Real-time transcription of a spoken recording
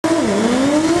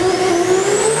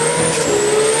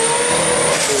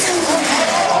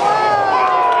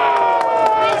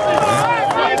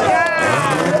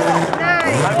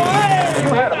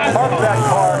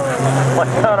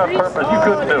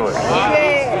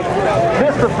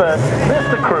the fence, missed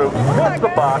the crew, missed the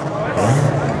box.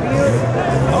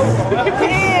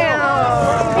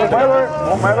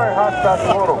 Whomever has that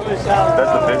photo.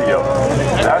 That's a video.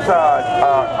 That's a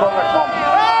correct song.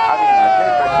 I mean, a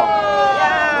favorite song.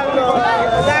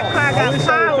 That car got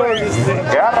power.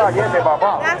 Que a rayete,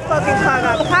 papá. That fucking car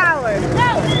got power.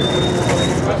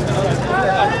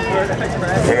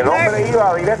 El hombre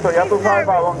iba directo, ya tú sabes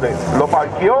para dónde. Lo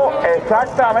parqueó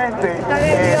exactamente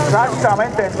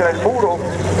entre el muro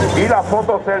y la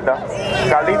fotocelda.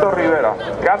 Carlito Rivera,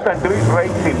 Captain Dream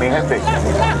Racing, mi gente.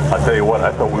 I'll tell you what,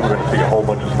 I thought we were going to see a whole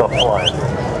bunch of stuff flying.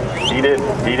 He didn't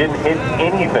hit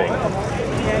anything.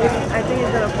 I think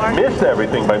he's gonna park. Missed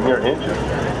everything by mere inches.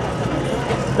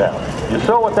 Now, you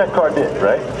saw what that car did,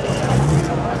 right?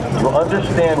 You'll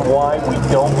understand why we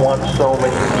don't want so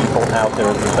many people out there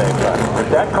at the same time. If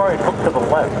that car had hooked to the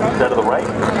left instead of the right,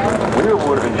 we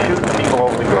would have been shooting people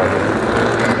over the yard.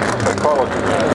 But Carlos